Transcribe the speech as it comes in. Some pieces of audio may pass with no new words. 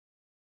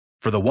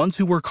For the ones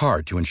who work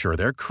hard to ensure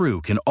their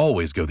crew can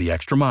always go the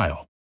extra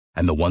mile,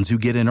 and the ones who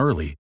get in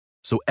early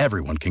so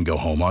everyone can go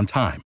home on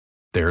time,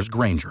 there's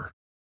Grainger,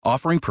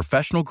 offering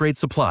professional-grade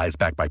supplies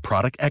backed by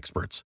product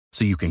experts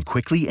so you can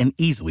quickly and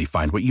easily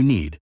find what you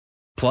need.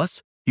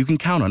 Plus, you can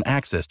count on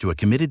access to a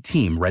committed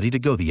team ready to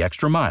go the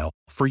extra mile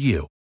for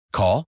you.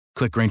 Call,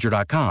 click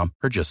Grainger.com,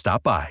 or just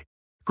stop by.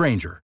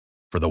 Grainger,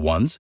 for the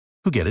ones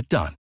who get it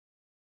done.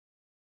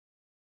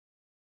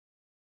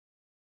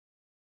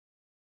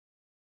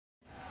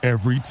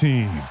 Every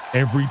team,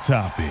 every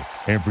topic,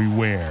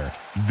 everywhere.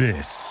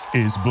 This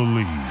is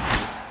Believe.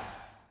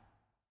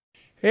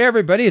 Hey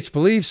everybody, it's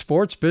Believe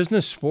Sports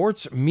Business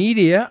Sports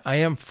Media. I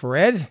am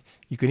Fred.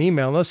 You can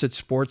email us at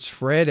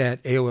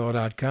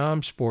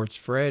sportsfred@aol.com,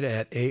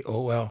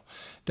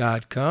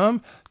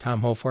 sportsfred@aol.com.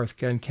 Tom Hofarth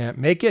again can't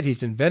make it.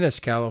 He's in Venice,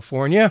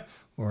 California,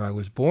 where I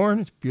was born.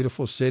 It's a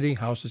beautiful city.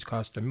 Houses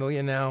cost $1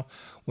 million now.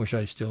 Wish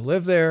I still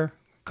lived there.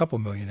 A couple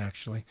million,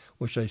 actually.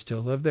 Wish I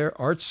still lived there.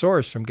 Art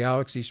Source from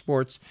Galaxy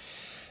Sports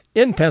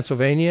in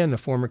Pennsylvania, and the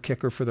former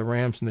kicker for the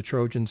Rams and the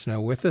Trojans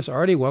now with us.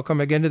 Artie,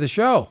 welcome again to the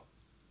show.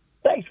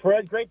 Thanks,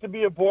 Fred. Great to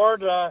be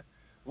aboard. A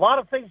lot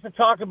of things to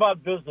talk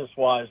about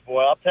business-wise,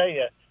 boy. I'll tell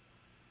you,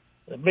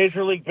 the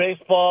Major League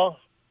Baseball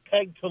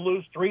pegged to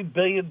lose $3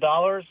 billion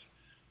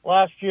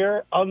last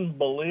year.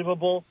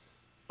 Unbelievable.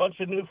 Bunch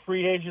of new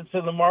free agents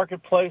in the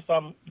marketplace.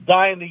 I'm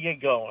dying to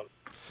get going.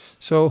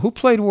 So who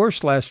played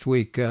worse last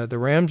week, the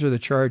Rams or the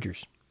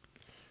Chargers?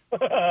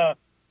 Well, I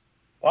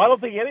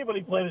don't think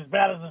anybody played as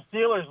bad as the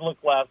Steelers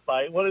looked last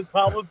night. What did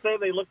Tomlin say?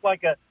 They looked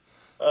like a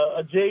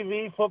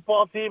JV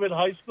football team in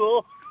high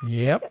school?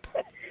 Yep.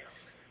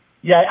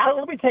 Yeah,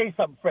 let me tell you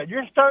something, Fred.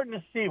 You're starting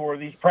to see where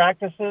these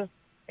practices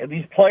and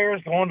these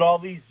players going to all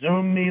these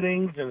Zoom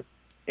meetings, and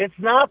it's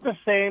not the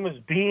same as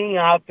being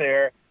out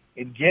there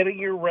and getting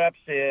your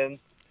reps in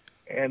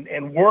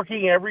and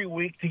working every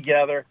week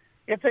together.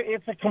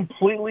 It's a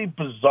completely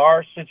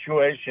bizarre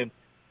situation,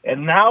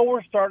 and now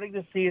we're starting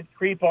to see it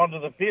creep onto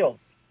the field.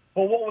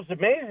 But what was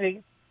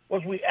amazing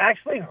was we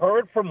actually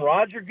heard from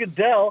Roger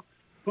Goodell,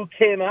 who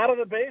came out of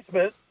the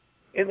basement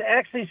and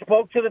actually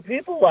spoke to the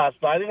people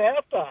last night at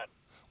halftime.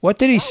 What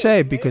did he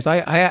say? Because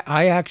I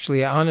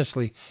actually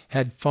honestly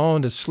had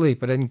fallen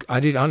asleep, but I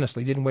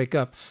didn't wake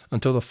up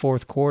until the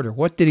fourth quarter.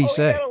 What did he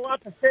say? He had a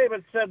lot to say,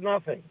 but said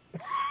nothing.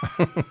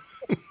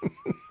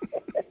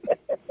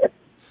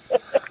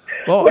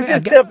 Well, which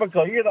is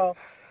typical, you know.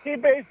 He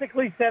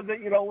basically said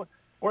that, you know,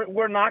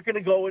 we're not going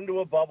to go into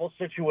a bubble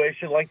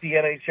situation like the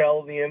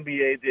NHL and the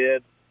NBA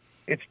did.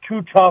 It's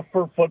too tough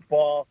for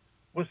football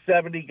with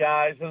 70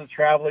 guys in a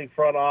traveling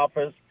front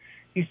office.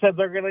 He said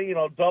they're going to, you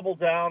know, double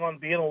down on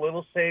being a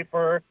little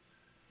safer.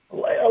 A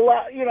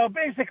lot, you know,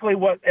 basically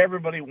what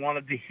everybody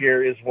wanted to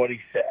hear is what he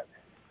said.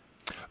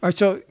 All right,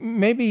 so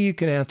maybe you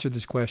can answer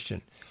this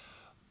question.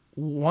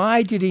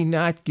 Why did he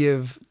not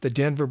give the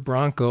Denver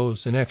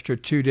Broncos an extra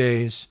 2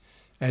 days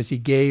as he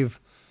gave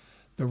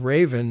the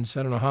Ravens,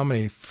 I don't know how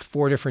many,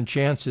 4 different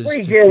chances?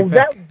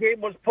 That game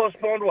was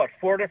postponed,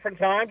 4 different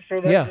times?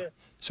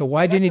 So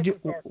why didn't he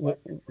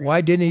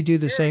do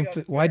the same?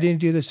 Why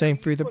didn't he do the same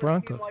for the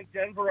Broncos? Like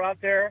Denver out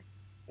there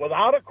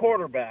without a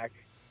quarterback,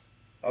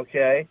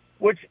 okay?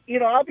 Which, you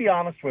know, I'll be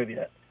honest with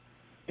you,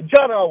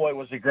 John Elway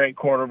was a great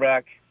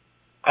quarterback.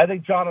 I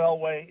think John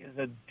Elway is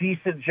a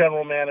decent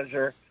general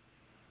manager,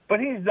 but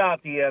he's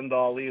not the end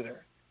all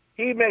either.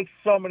 He makes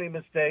so many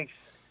mistakes,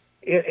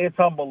 it's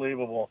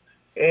unbelievable.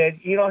 And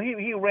you know,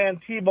 he ran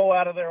Tebow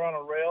out of there on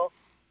a rail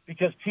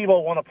because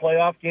Tebow won a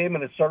playoff game,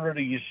 and it started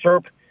to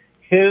usurp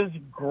his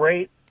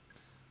great,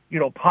 you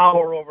know,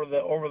 power over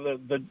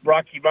the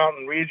Rocky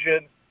Mountain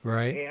region.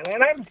 Right.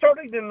 And I'm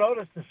starting to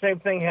notice the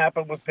same thing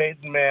happen with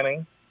Peyton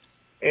Manning.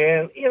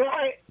 And, you know,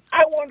 I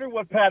wonder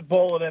what Pat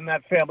Bowlen and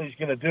that family's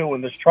going to do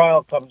when this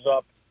trial comes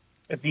up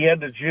at the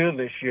end of June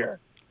this year.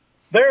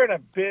 They're in a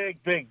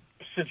big, big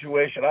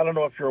situation. I don't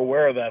know if you're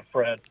aware of that,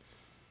 Fred.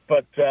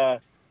 But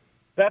that's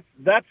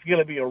going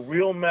to be a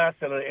real mess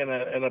and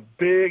a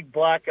big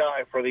black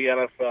eye for the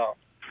NFL.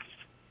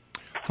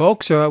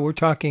 Folks, we're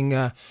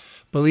talking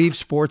Believe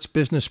Sports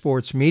Business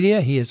Sports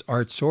Media. He is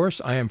Art Source.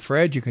 I am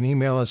Fred. You can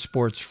email us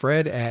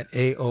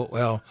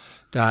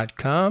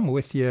sportsfred@aol.com.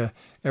 With you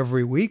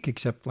every week,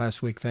 except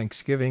last week,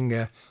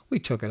 Thanksgiving. We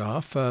took it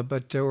off,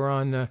 but we're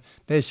on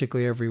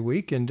basically every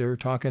week, and we're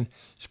talking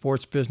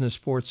sports business,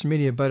 sports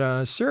media. But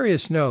on a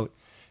serious note,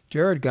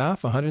 Jared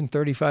Goff,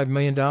 $135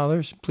 million.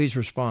 Please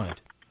respond.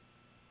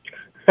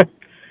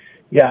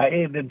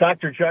 Yeah, the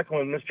Dr.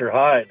 Jekyll and Mr.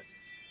 Hyde.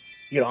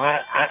 You know,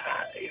 I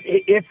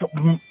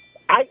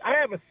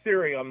have a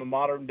theory on the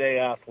modern day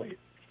athlete.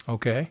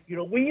 Okay. You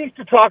know, we used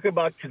to talk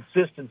about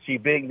consistency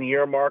being the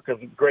earmark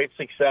of great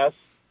success.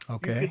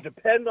 Okay. You can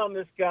depend on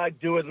this guy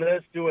doing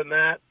this, doing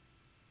that.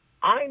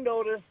 I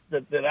noticed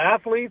that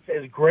athletes,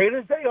 as great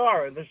as they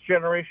are in this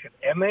generation,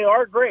 and they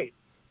are great.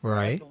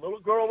 Right. Like the little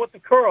girl with the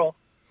curl,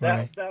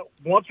 that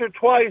once or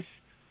twice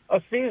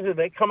a season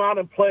they come out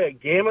and play a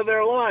game of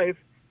their life,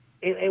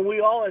 and we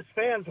all as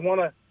fans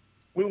want to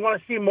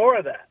see more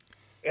of that.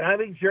 And I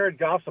think Jared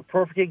Goff's a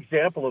perfect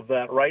example of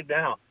that right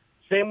now.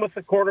 Same with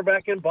the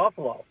quarterback in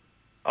Buffalo.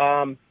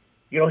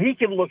 He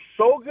can look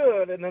so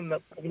good, and then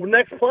the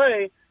next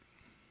play,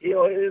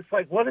 it's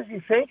like, what is he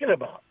thinking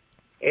about?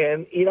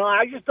 And,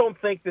 I just don't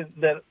think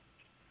that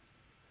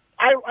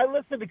I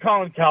listened to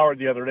Colin Cowherd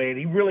the other day, and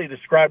he really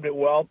described it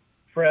well,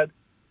 Fred.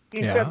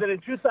 He said that in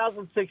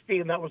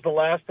 2016, that was the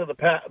last of the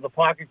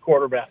pocket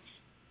quarterbacks.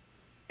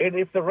 And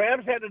if the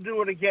Rams had to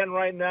do it again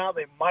right now,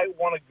 they might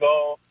want to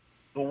go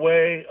the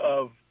way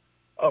of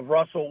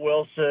Russell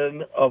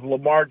Wilson, of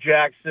Lamar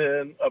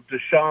Jackson, of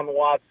Deshaun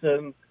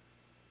Watson,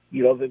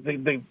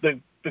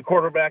 the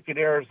quarterback in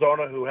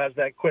Arizona who has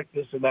that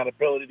quickness and that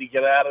ability to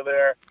get out of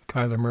there.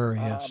 Kyler Murray,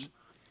 yes.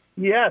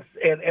 Yes,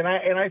 and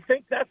I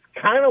think that's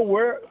kind of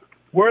where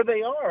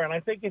they are. And I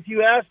think if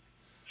you ask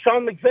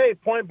Sean McVay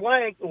point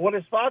blank what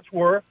his thoughts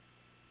were,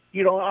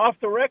 off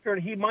the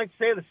record, he might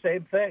say the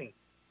same thing.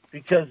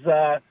 Because,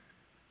 the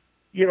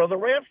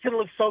Rams can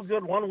look so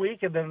good one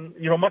week and then,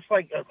 much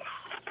like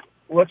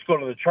let's go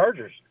to the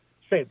Chargers,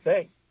 same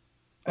thing.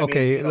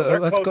 Okay,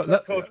 let's go.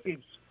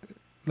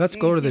 Let's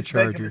go to the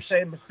Chargers. The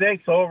same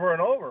mistakes over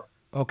and over.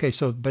 Okay,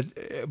 but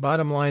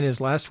bottom line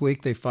is last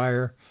week they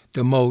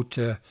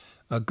demote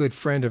a good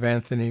friend of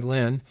Anthony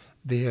Lynn,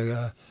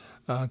 the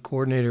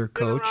coordinator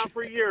coach. Been around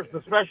for years,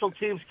 the special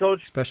teams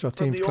coach. Special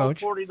teams from the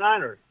coach. Old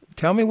 49ers.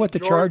 Tell me what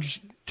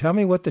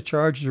the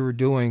Chargers were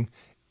doing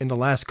in the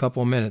last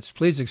couple of minutes.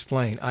 Please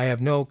explain. I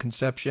have no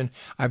conception.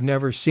 I've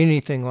never seen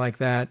anything like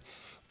that.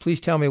 Please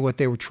tell me what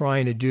they were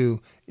trying to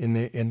do in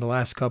the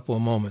last couple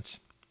of moments.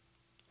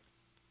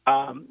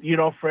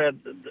 Fred,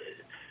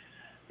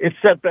 it's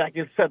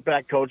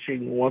setback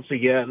coaching once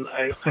again.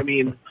 I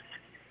mean,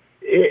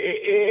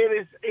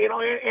 it is,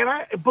 and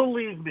I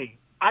believe me,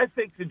 I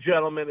think the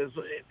gentleman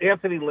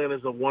Anthony Lynn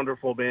is a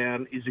wonderful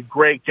man. He's a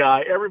great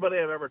guy. Everybody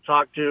I've ever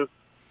talked to,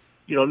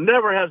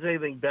 never has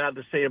anything bad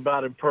to say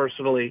about him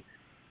personally.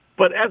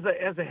 But as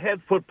a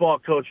head football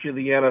coach in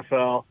the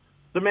NFL,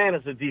 the man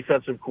is a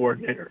defensive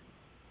coordinator.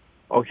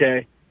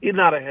 Okay? He's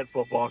not a head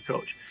football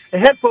coach. A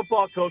head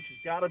football coach has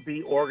got to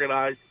be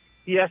organized.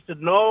 He has to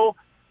know.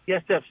 He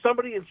has to have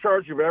somebody in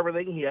charge of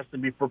everything. He has to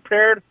be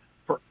prepared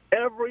for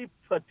every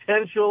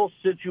potential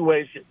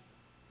situation.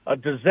 A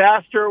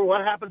disaster,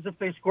 what happens if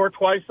they score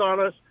twice on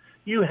us?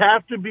 You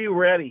have to be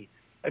ready.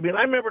 I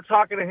remember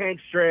talking to Hank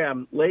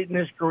Stram late in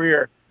his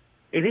career,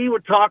 and he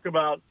would talk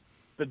about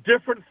the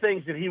different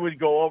things that he would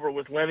go over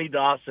with Lenny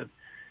Dawson.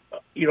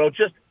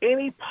 Just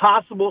any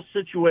possible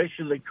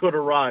situation that could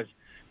arise.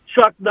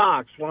 Chuck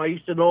Knox, when I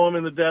used to know him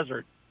in the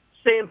desert,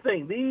 same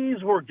thing.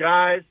 These were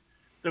guys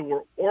that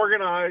were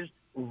organized,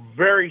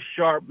 very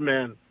sharp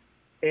men.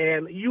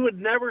 And you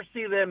would never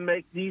see them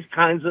make these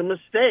kinds of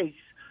mistakes.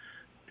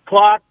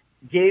 Clock,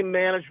 game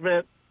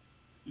management,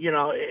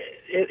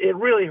 it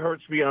really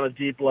hurts me on a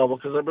deep level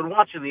because I've been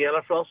watching the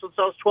NFL since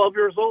I was 12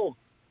 years old.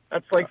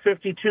 That's like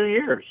 52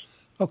 years.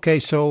 Okay,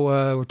 so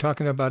we're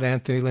talking about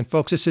Anthony Lynn.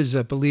 Folks, this is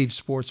Believe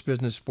Sports,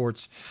 Business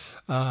Sports,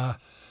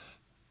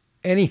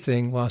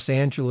 anything Los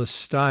Angeles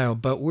style,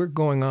 but we're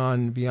going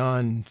on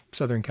beyond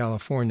Southern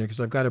California because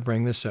I've got to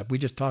bring this up. We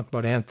just talked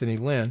about Anthony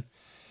Lynn.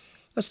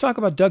 Let's talk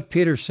about Doug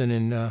Peterson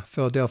in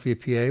Philadelphia,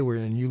 PA,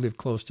 and you live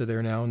close to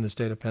there now in the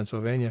state of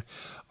Pennsylvania,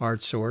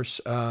 Art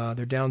Source.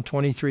 They're down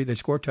 23. They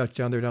score a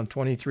touchdown. They're down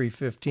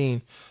 23-15,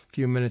 a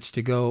few minutes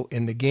to go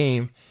in the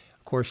game.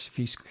 Of course, if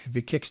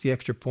he kicks the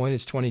extra point,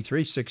 it's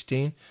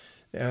 23-16.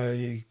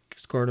 You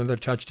score another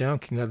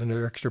touchdown,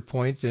 another extra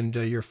point, and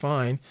you're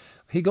fine.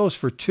 He goes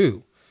for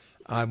two.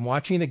 I'm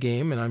watching the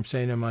game, and I'm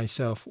saying to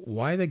myself,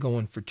 why are they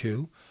going for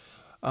two?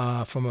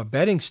 From a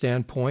betting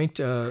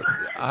standpoint,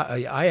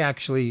 I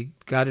actually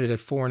got it at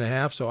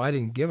 4.5, so I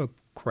didn't give a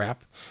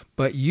crap.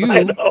 But you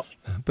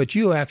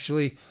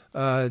actually took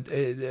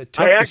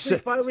I actually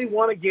finally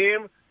won a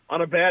game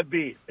on a bad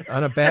beat.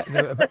 On a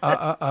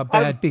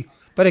bad beat.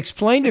 But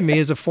explain to me,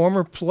 as a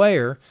former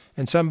player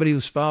and somebody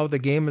who's followed the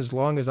game as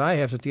long as I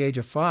have at the age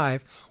of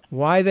 5,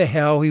 why the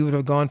hell he would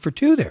have gone for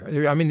two there?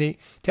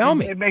 Tell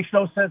me. It makes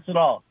no sense at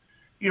all.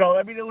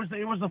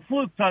 It was a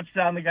fluke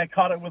touchdown. The guy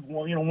caught it with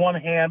one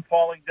hand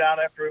falling down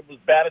after it was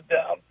batted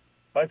down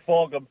by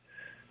Fulgham.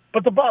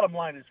 But the bottom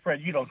line is,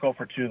 Fred, you don't go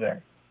for two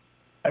there.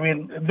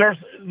 There's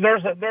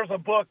a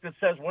book that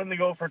says when to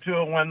go for two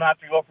and when not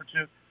to go for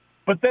two.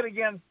 But then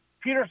again,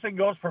 Peterson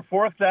goes for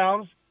fourth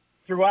downs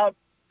throughout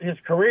his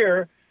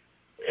career.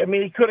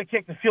 He could have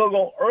kicked the field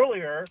goal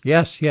earlier.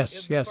 Yes. In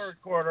the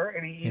third quarter,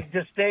 and he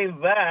just stays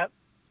that.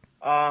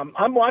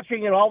 I'm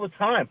watching it all the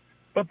time.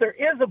 But there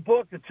is a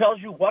book that tells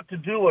you what to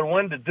do and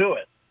when to do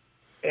it.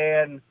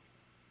 And,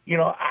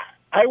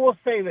 I will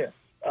say this.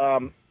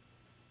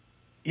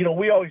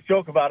 We always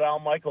joke about Al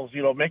Michaels,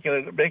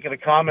 making a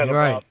comment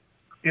about,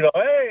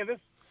 hey,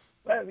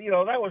 that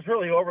was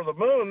really over the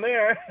moon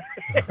there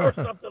or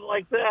something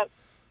like that.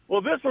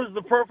 Well, this was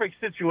the perfect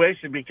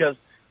situation because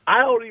I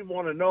don't even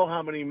want to know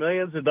how many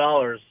millions of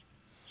dollars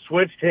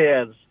switched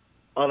hands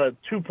on a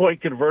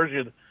 2-point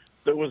conversion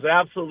that was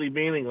absolutely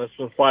meaningless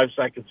with 5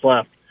 seconds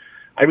left.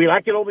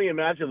 I can only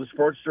imagine the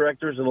sports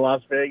directors in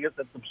Las Vegas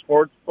at the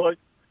sports book.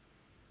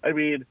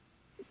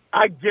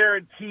 I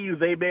guarantee you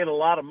they made a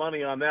lot of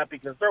money on that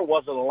because there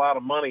wasn't a lot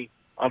of money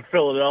on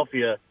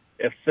Philadelphia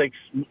at plus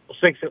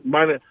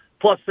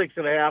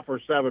 6.5 or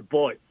 7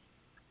 points.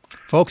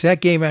 Folks,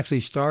 that game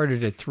actually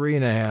started at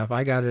 3.5.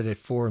 I got it at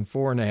 4 and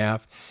 4.5,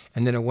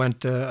 and then it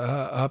went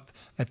up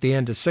at the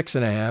end to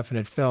 6.5, and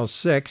it fell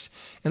 6.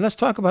 And let's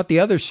talk about the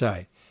other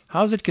side.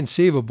 How is it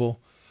conceivable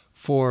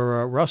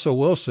for Russell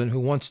Wilson, who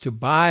wants to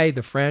buy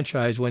the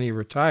franchise when he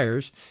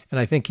retires, and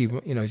I think he's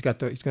going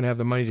to have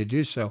the money to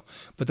do so.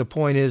 But the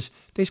point is,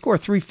 they score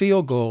 3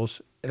 field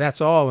goals. That's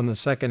all in the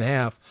second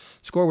half.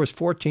 Score was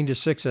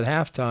 14-6 at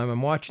halftime.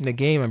 I'm watching the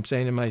game. I'm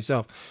saying to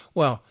myself,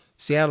 well,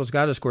 Seattle's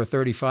got to score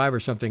 35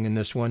 or something in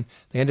this one.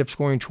 They end up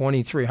scoring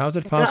 23. How's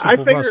it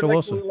possible for Russell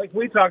Wilson? Like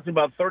we talked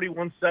about,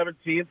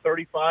 31-17,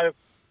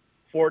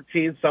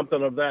 35-14,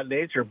 something of that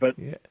nature. But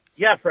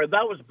yeah, Fred,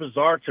 that was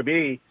bizarre to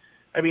me.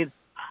 I mean,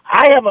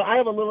 I have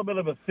a little bit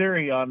of a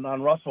theory on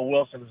Russell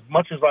Wilson. As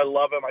much as I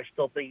love him, I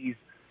still think he's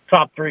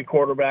top 3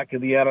 quarterback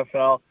in the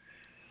NFL.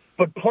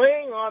 But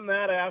playing on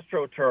that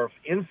AstroTurf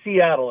in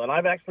Seattle, and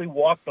I've actually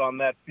walked on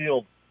that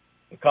field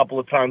a couple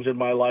of times in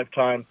my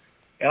lifetime,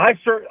 and I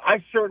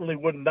certainly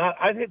would not.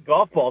 I'd hit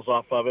golf balls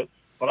off of it,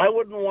 but I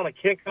wouldn't want to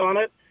kick on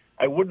it.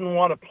 I wouldn't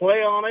want to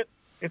play on it.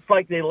 It's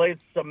like they laid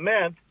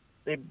cement.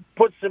 They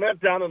put cement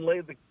down and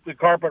laid the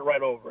carpet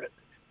right over it.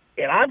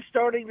 And I'm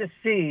starting to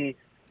see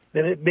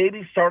that it may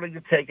be starting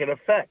to take an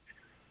effect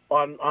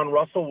on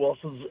Russell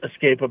Wilson's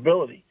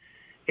escapability.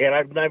 And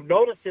I've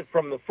noticed it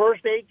from the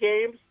first 8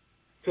 games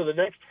to the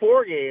next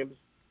 4 games.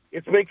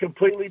 It's been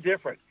completely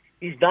different.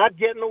 He's not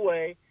getting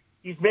away.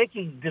 He's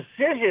making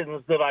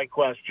decisions that I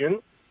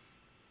question,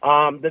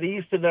 that he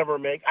used to never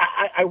make.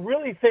 I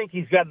really think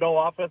he's got no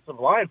offensive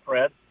line,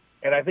 Fred,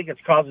 and I think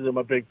it's causing him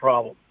a big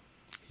problem.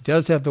 He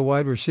does have the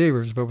wide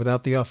receivers, but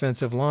without the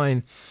offensive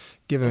line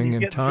giving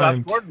him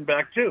time. Josh Gordon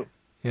back too.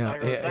 Yeah.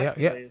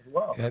 As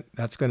well.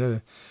 That's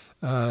going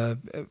to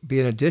be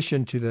an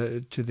addition to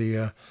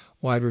the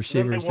wide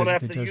receivers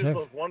that he does have.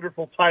 Those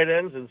wonderful tight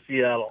ends in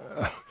Seattle.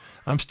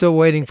 I'm still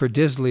waiting for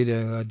Disley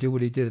to do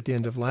what he did at the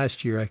end of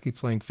last year. I keep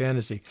playing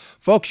fantasy.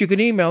 Folks, you can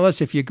email us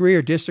if you agree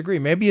or disagree.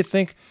 Maybe you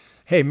think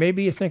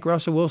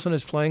Russell Wilson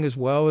is playing as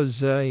well as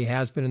he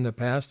has been in the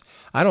past.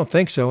 I don't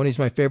think so, and he's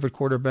my favorite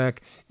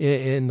quarterback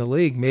in the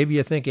league. Maybe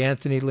you think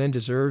Anthony Lynn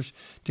deserves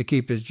to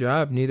keep his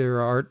job.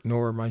 Neither Art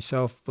nor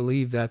myself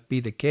believe that be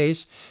the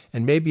case.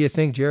 And maybe you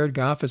think Jared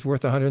Goff is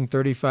worth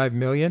 $135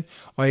 million.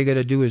 All you got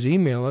to do is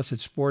email us at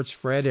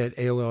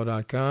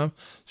sportsfred@aol.com,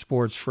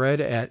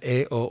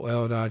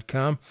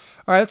 sportsfred@aol.com.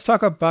 All right, let's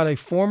talk about a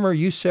former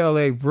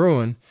UCLA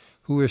Bruin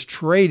who was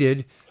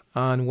traded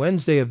on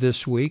Wednesday of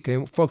this week,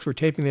 and folks, we're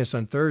taping this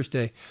on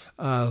Thursday,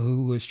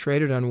 who was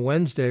traded on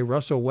Wednesday,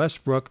 Russell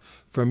Westbrook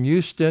from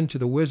Houston to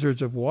the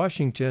Wizards of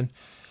Washington.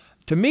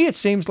 To me, it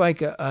seems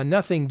like a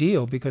nothing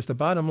deal because the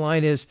bottom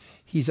line is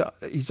he's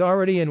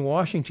already in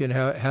Washington,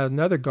 had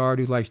another guard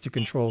who likes to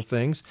control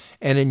things,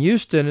 and in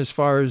Houston, as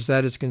far as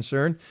that is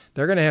concerned,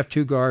 they're going to have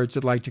 2 guards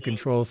that like to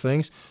control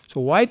things. So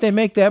why'd they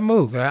make that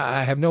move?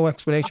 I have no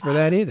explanation for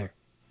that either.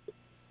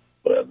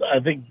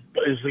 I think,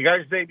 is the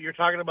guy's name you're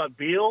talking about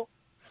Beal?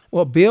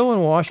 Well, Beal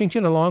and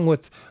Washington, along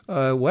with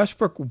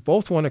Westbrook,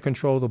 both want to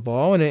control the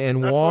ball, and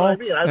That's Wall. What I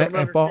mean. I don't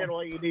understand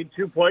why you need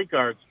 2 point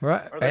guards.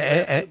 Right,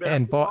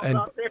 and Ball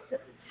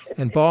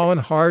and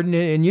Harden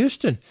in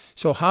Houston.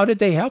 So how did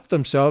they help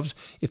themselves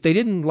if they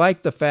didn't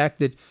like the fact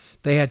that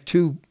they had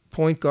 2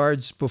 point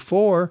guards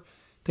before?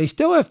 They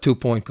still have 2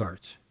 point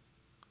guards.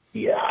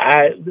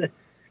 Yeah,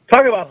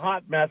 talk about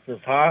hot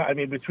messes, huh? I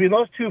mean, between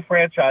those 2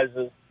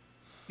 franchises,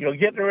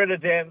 getting rid of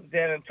Dan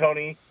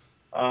Antoni.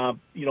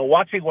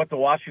 Watching what the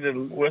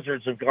Washington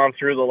Wizards have gone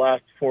through the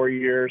last 4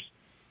 years,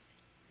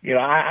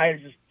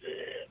 I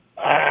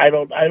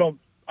don't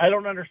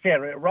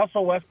understand.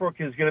 Russell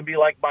Westbrook is going to be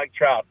like Mike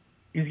Trout.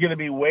 He's going to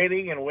be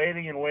waiting, and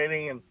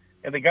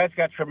the guy's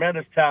got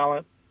tremendous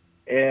talent,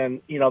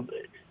 and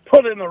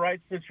put in the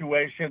right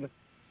situation.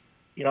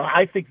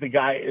 I think the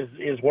guy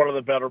is one of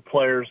the better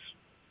players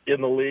in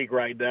the league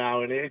right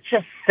now, and it's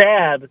just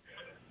sad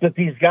that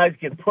these guys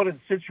get put in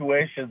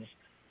situations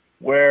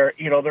where,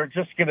 they're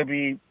just going to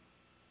be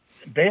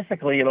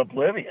basically in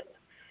oblivion.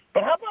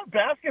 But how about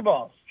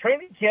basketball?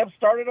 Training camp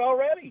started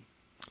already.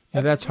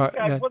 Yeah, that's hard.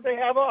 What they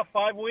have off,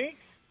 5 weeks?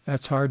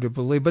 That's hard to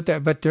believe. But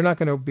they're not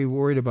going to be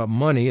worried about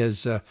money,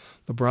 as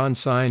LeBron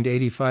signed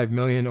 $85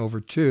 million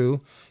over 2,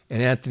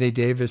 and Anthony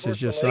Davis has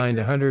just signed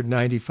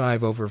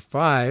 $195 over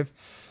 5.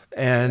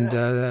 And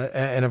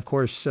of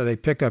course, they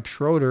pick up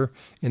Schroeder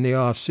in the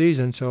off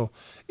season. So,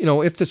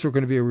 if this were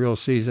going to be a real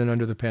season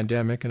under the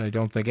pandemic, and I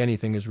don't think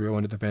anything is real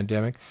under the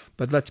pandemic,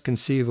 but let's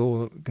conceive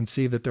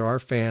that there are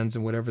fans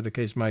and whatever the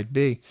case might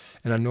be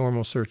in a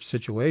normal search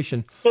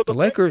situation. So the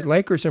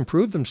Lakers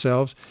improved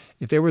themselves.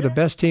 If they were the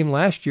best team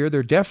last year,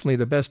 they're definitely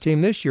the best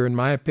team this year, in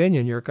my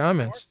opinion. Your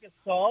comments?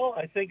 Marc Gasol,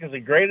 I think, is a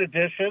great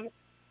addition.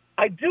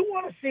 I do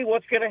want to see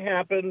what's going to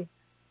happen.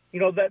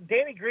 That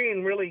Danny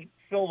Green really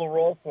filled the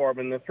role for him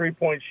in the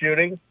 3-point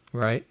shooting.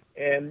 Right.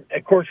 And,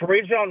 of course,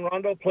 Rajon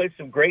Rondo played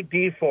some great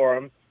D for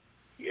him.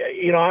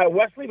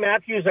 Wesley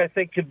Matthews, I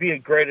think, could be a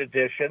great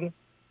addition.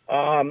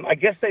 I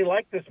guess they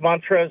like this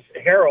Montrezl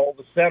Harrell,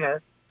 the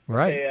center,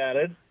 Right. they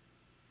added.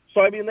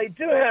 So, they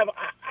do have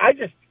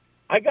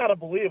 – I got to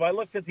believe. I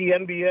looked at the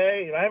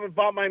NBA, and I haven't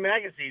bought my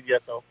magazine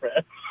yet, though,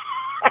 Fred.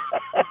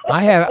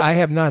 I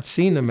have not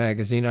seen the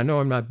magazine. I know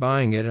I'm not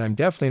buying it, and I'm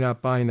definitely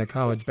not buying the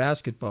college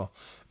basketball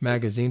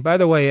magazine. By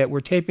the way, we're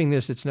taping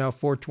this. It's now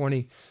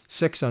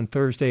 4:26 on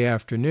Thursday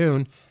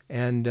afternoon,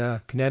 and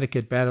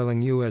Connecticut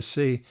battling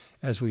USC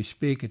as we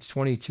speak. It's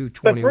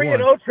 22-21. The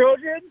 3-0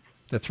 Trojans?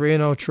 The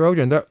 3-0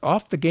 Trojan. They're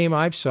off the game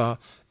I've saw.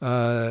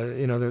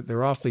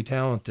 They're awfully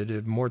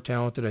talented, more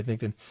talented, I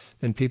think,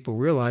 than people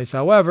realize.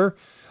 However,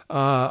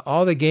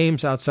 all the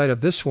games outside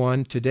of this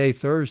one today,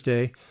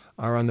 Thursday,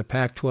 are on the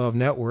Pac-12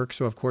 network.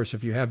 So, of course,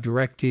 if you have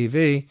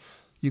DirecTV,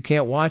 you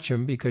can't watch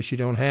them because you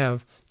don't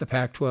have the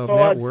Pac-12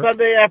 network. On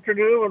Sunday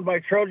afternoon when my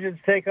Trojans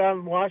take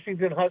on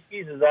Washington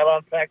Huskies, is that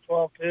on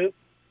Pac-12 too?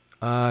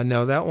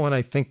 No, that one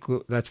I think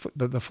that's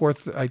the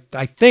fourth.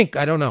 I think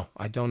I don't know.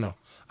 I don't know.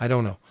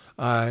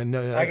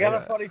 No, I got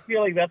a funny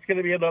feeling that's going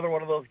to be another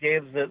one of those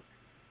games that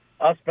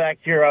us back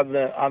here on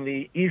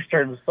the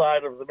eastern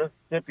side of the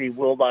Mississippi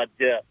will not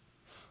get.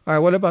 All right,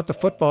 what about the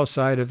football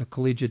side of the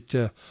collegiate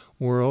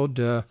world?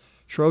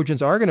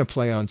 Trojans are going to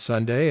play on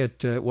Sunday.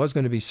 It was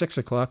going to be 6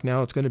 o'clock.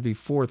 Now it's going to be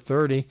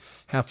 4:30,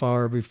 half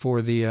hour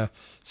before the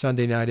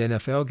Sunday night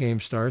NFL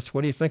game starts.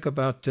 What do you think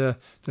about the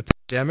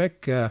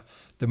pandemic, the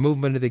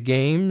movement of the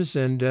games,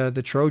 and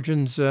the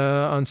Trojans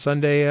on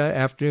Sunday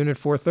afternoon at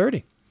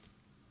 4:30?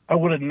 I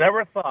would have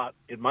never thought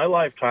in my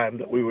lifetime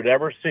that we would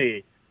ever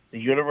see the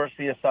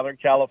University of Southern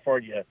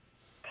California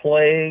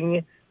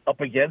playing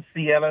up against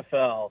the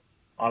NFL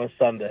on a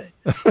Sunday.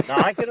 Now,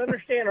 I can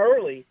understand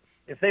early.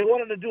 If they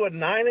wanted to do a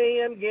 9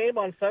 a.m. game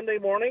on Sunday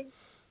morning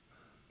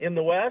in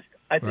the West,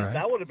 I think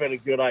that would have been a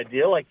good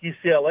idea, like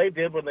UCLA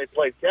did when they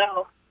played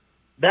Cal.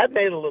 That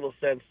made a little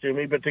sense to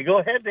me. But to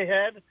go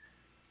head-to-head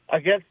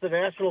against the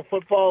National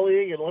Football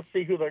League, and let's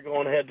see who they're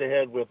going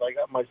head-to-head with. I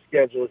got my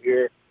schedule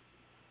here.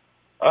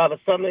 The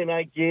Sunday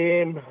night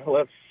game,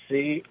 let's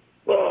see.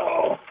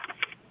 Oh.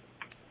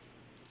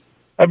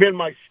 I'm in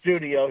my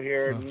studio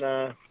here,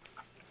 and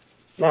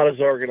not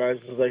as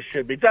organized as I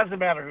should be. Doesn't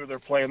matter who they're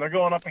playing. They're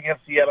going up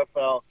against the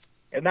NFL,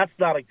 and that's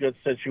not a good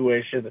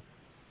situation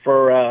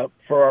for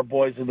our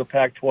boys in the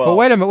Pac-12. But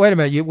wait a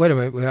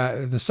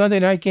minute. The Sunday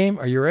night game,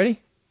 are you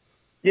ready?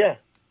 Yeah.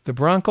 The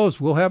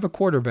Broncos will have a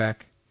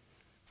quarterback,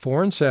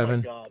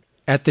 4-7,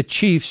 at the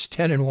Chiefs,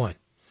 10-1.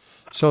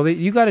 So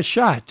you got a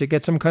shot to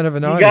get some kind of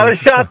an audience. You got a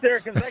shot there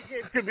because that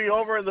game could be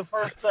over in the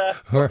first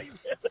 20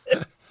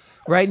 minutes.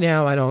 Right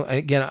now,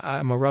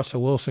 I'm a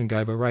Russell Wilson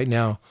guy, but right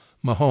now,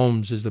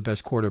 Mahomes is the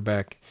best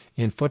quarterback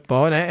in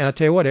football. And I'll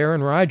tell you what,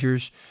 Aaron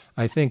Rodgers,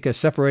 I think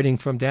some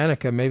from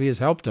Danica maybe has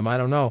helped him. I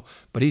don't know,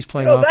 but he's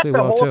playing awfully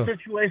well, too. That's the whole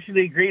situation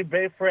in Green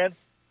Bay, Fred.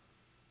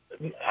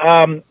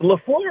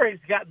 LaFleur has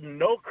gotten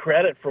no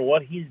credit for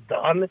what he's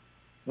done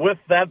with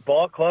that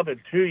ball club in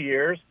 2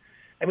 years.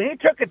 He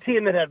took a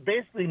team that had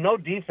basically no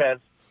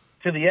defense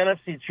to the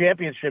NFC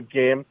Championship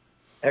game,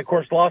 and, of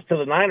course, lost to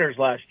the Niners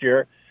last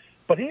year.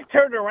 But he's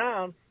turned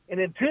around, and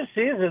in 2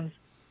 seasons,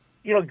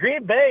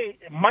 Green Bay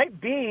might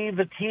be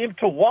the team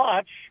to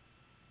watch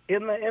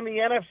in the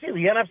NFC.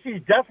 The NFC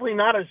is definitely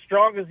not as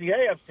strong as the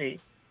AFC.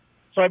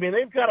 So,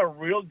 they've got a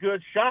real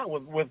good shot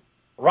with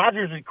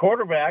Rodgers at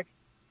quarterback.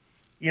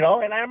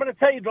 And I'm going to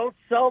tell you, don't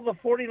sell the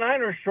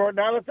 49ers short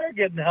now that they're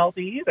getting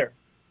healthy either.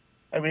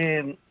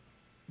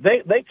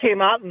 They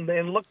came out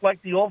and looked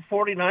like the old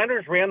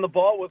 49ers, ran the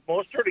ball with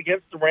Mostert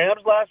against the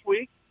Rams last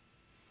week.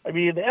 The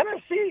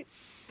NFC,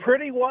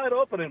 pretty wide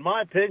open in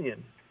my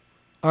opinion.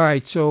 All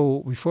right,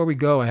 so before we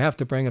go, I have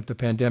to bring up the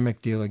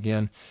pandemic deal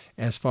again.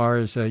 As far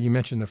as you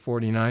mentioned the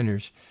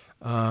 49ers,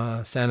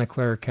 Santa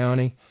Clara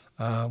County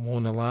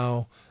won't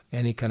allow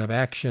any kind of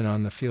action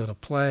on the field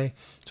of play.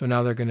 So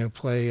now they're going to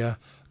play a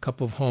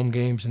couple of home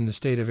games in the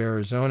state of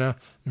Arizona.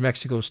 New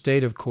Mexico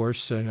State, of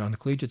course, on the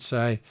collegiate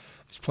side,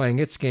 is playing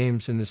its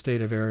games in the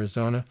state of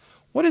Arizona.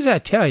 What does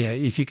that tell you?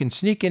 If you can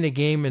sneak in a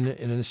game in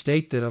a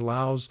state that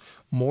allows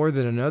more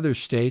than in other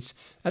states,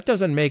 that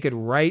doesn't make it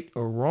right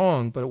or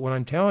wrong. But what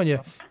I'm telling you,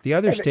 the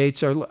other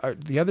states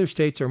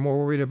are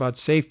more worried about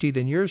safety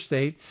than your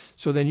state.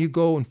 So then you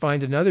go and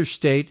find another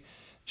state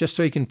just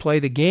so you can play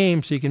the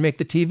game, so you can make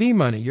the TV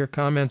money. Your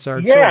comments are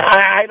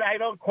I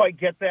don't quite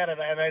get that,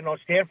 and I know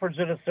Stanford's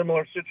in a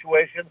similar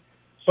situation.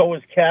 So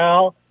is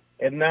Cal,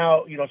 and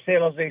now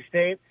San Jose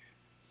State.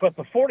 But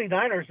the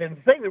 49ers, and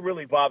the thing that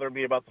really bothered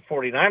me about the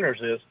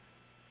 49ers is,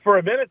 for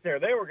a minute there,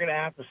 they were going to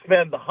have to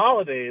spend the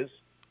holidays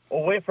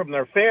away from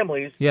their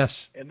families.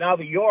 Yes. And now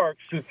the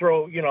Yorks, who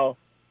throw,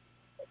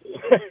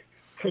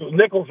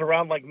 nickels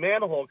around like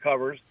manhole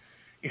covers,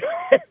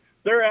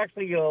 they're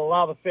actually going to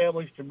allow the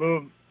families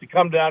to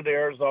come down to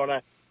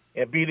Arizona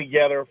and be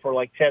together for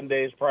like 10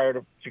 days prior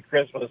to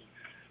Christmas,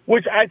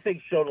 which I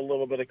think showed a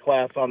little bit of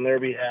class on their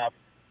behalf.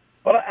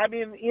 But,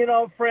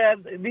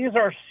 Fred, these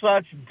are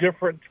such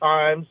different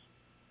times.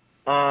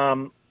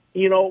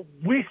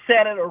 We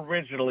said it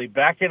originally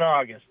back in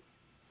August.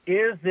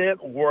 Is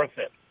it worth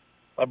it?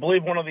 I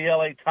believe one of the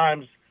LA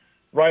Times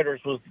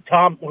writers was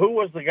Tom. Who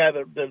was the guy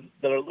that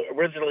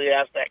originally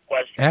asked that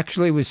question?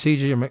 Actually, it was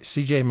C.J.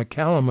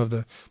 McCallum of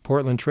the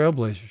Portland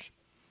Trailblazers.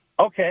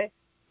 Okay.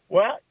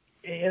 Well,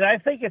 and I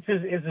think it's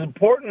as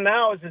important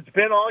now as it's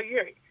been all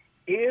year.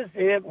 Is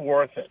it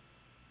worth it?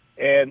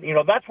 And,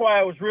 that's why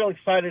I was real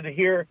excited to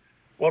hear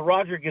what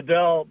Roger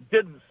Goodell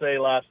didn't say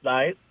last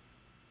night,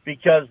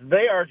 because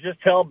they are just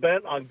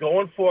hell-bent on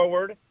going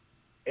forward.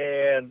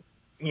 And,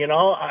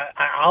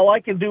 all I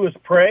can do is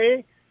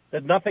pray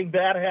that nothing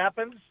bad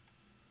happens.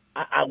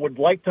 I would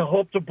like to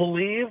hope to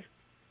believe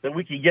that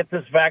we can get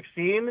this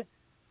vaccine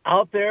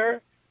out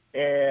there.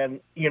 And,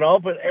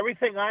 but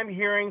everything I'm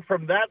hearing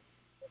from that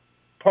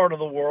part of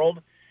the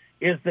world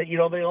is that,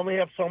 they only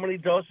have so many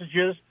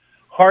dosages,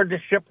 hard to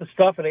ship the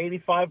stuff at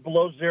 85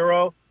 below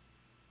zero.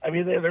 I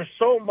mean, there's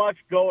so much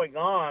going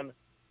on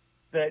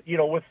that,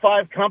 with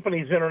 5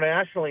 companies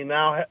internationally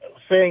now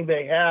saying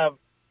they have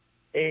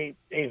a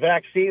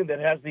vaccine that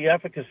has the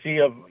efficacy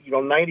of,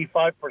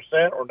 95%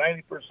 or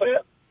 90%.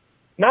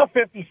 Now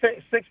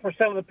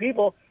 56% of the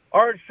people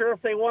aren't sure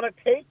if they want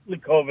to take the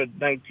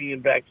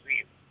COVID-19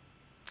 vaccine.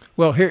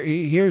 Well,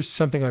 here's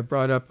something I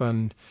brought up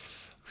on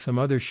some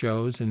other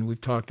shows, and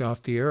we've talked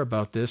off the air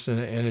about this, and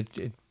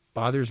it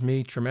bothers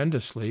me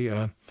tremendously.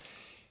 In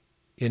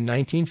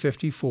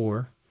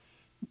 1954,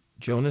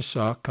 Jonas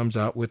Salk comes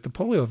out with the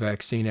polio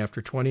vaccine.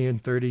 After 20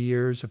 and 30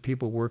 years of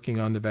people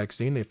working on the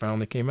vaccine, they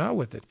finally came out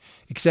with it,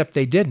 except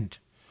they didn't.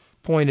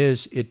 Point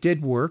is, it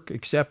did work,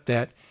 except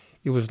that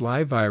it was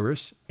live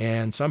virus,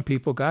 and some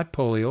people got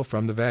polio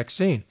from the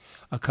vaccine.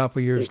 A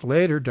couple years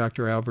later,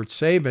 Dr. Albert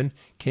Sabin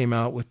came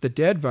out with the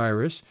dead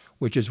virus,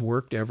 which has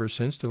worked ever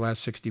since the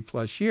last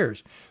 60-plus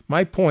years.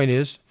 My point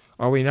is,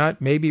 are we not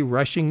maybe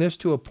rushing this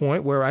to a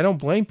point where I don't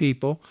blame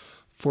people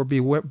for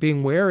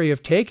being wary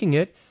of taking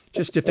it,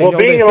 just if they know the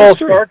history? Well, being an old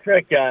Star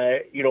Trek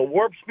guy,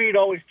 Warp Speed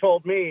always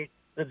told me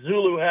that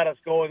Zulu had us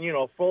going,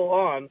 full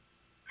on.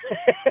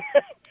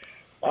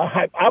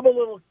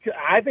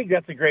 I think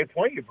that's a great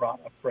point you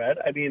brought up, Fred.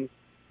 I mean,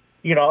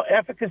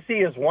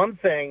 efficacy is one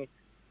thing,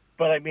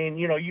 but I mean,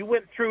 you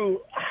went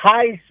through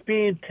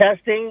high-speed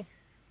testing,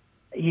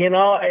 at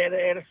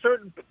a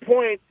certain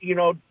point,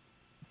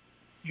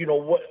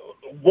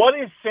 what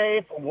is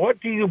safe?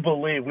 What do you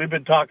believe? We've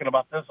been talking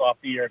about this off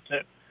the air,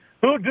 too.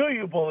 Who do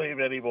you believe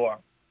anymore?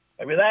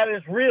 I mean, that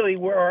is really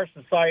where our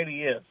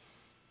society is.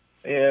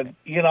 And,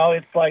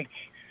 it's like,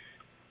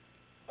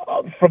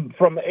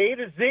 from A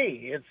to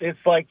Z,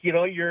 it's like,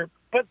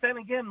 but then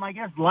again, I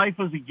guess life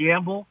is a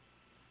gamble.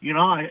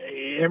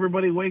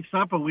 Everybody wakes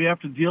up and we have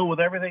to deal with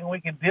everything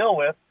we can deal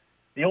with.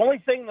 The only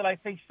thing that I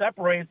think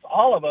separates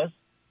all of us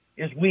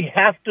is we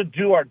have to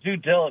do our due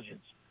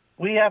diligence.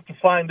 We have to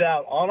find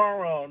out on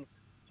our own,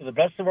 to the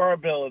best of our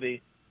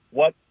ability,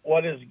 what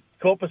is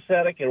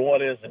copacetic and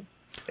what isn't.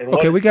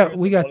 Okay, we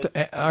got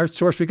our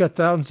source. We got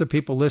thousands of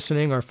people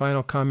listening. Our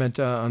final comment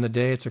on the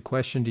day. It's a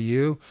question to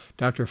you.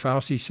 Dr.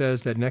 Fauci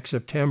says that next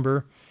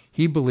September,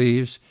 he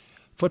believes,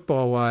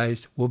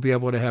 football-wise, we'll be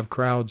able to have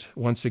crowds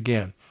once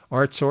again.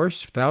 Art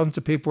Source, thousands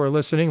of people are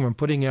listening. I'm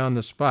putting you on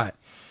the spot.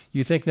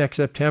 You think next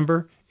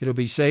September it'll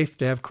be safe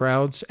to have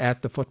crowds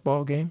at the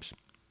football games?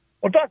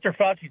 Well, Dr.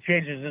 Fauci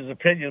changes his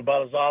opinion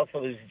about as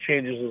often as he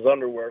changes his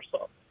underwear.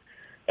 So,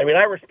 I mean,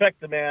 I respect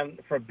the man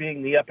for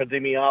being the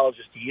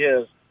epidemiologist he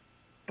is.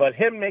 But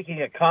him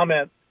making a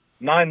comment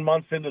 9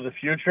 months into the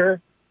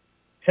future,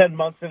 10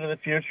 months into the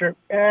future,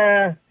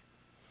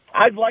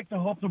 I'd like to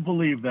hope to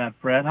believe that,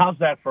 Fred. How's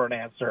that for an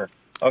answer?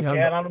 Okay,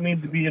 yeah. And I don't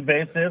mean to be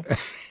invasive.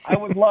 I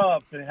would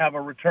love to have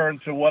a return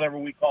to whatever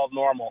we call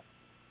normal.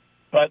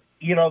 But,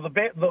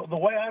 the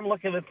way I'm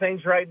looking at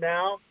things right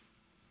now,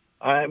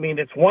 I mean,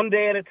 it's one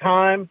day at a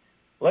time.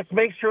 Let's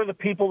make sure the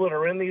people that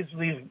are in these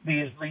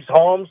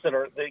homes that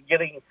are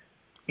getting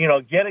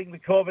the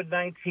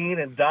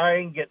COVID-19 and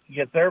dying,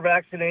 get their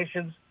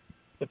vaccinations.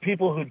 The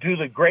people who do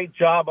the great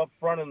job up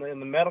front in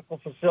the medical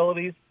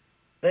facilities,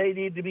 they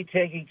need to be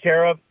taken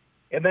care of.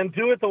 And then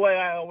do it the way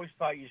I always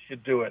thought you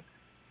should do it.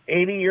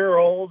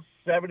 80-year-olds,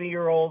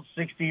 70-year-olds,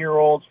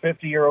 60-year-olds,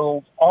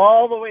 50-year-olds,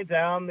 all the way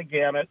down the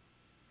gamut.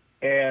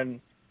 And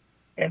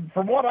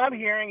from what I'm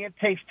hearing, it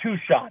takes 2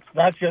 shots,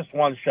 not just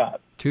 1 shot.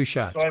 2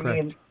 shots,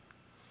 correct.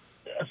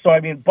 I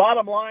mean,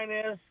 bottom line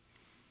is,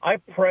 I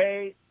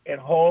pray and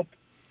hope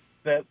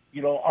that,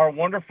 our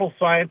wonderful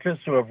scientists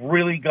who have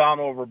really gone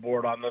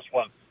overboard on this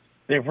one,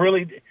 they've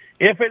really,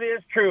 if it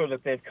is true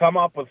that they've come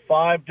up with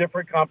 5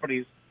 different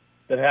companies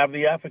that have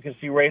the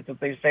efficacy rate that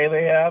they say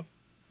they have,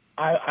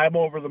 I'm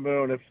over the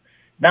moon.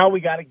 Now we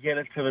got to get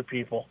it to the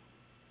people.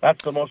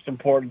 That's the most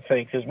important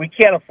thing, because we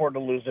can't afford to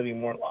lose any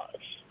more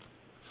lives.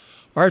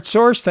 Art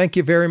Source, thank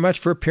you very much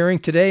for appearing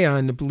today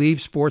on the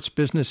Believe Sports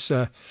Business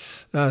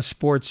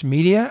Sports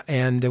Media,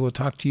 and we'll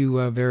talk to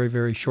you very,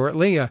 very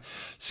shortly.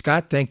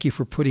 Scott, thank you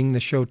for putting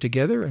the show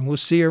together, and we'll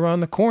see you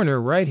around the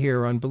corner right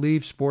here on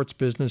Believe Sports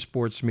Business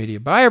Sports Media.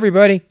 Bye,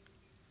 everybody.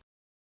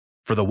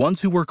 For the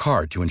ones who work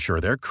hard to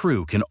ensure their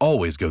crew can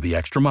always go the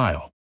extra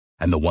mile,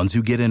 and the ones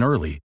who get in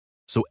early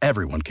so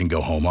everyone can go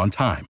home on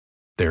time,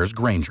 there's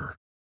Grainger,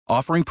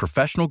 offering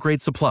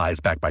professional-grade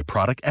supplies backed by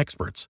product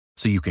experts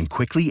so you can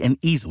quickly and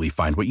easily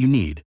find what you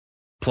need.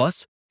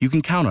 Plus, you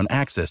can count on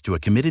access to a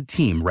committed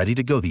team ready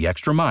to go the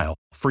extra mile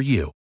for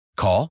you.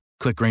 Call,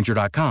 click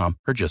Grainger.com,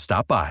 or just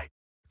stop by.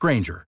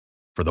 Grainger,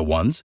 for the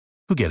ones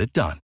who get it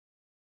done.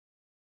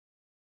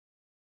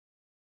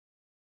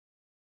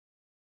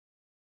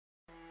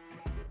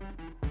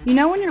 You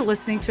know when you're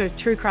listening to a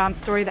true crime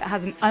story that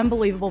has an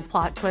unbelievable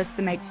plot twist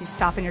that makes you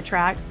stop in your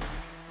tracks?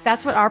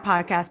 That's what our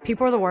podcast,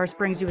 People Are the Worst,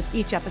 brings you with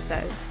each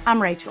episode.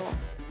 I'm Rachel.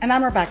 And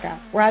I'm Rebecca.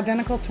 We're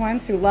identical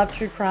twins who love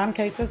true crime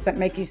cases that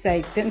make you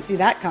say, didn't see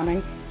that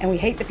coming, and we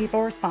hate the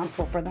people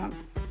responsible for them.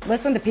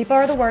 Listen to People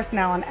Are the Worst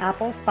now on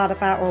Apple,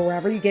 Spotify, or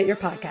wherever you get your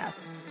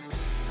podcasts.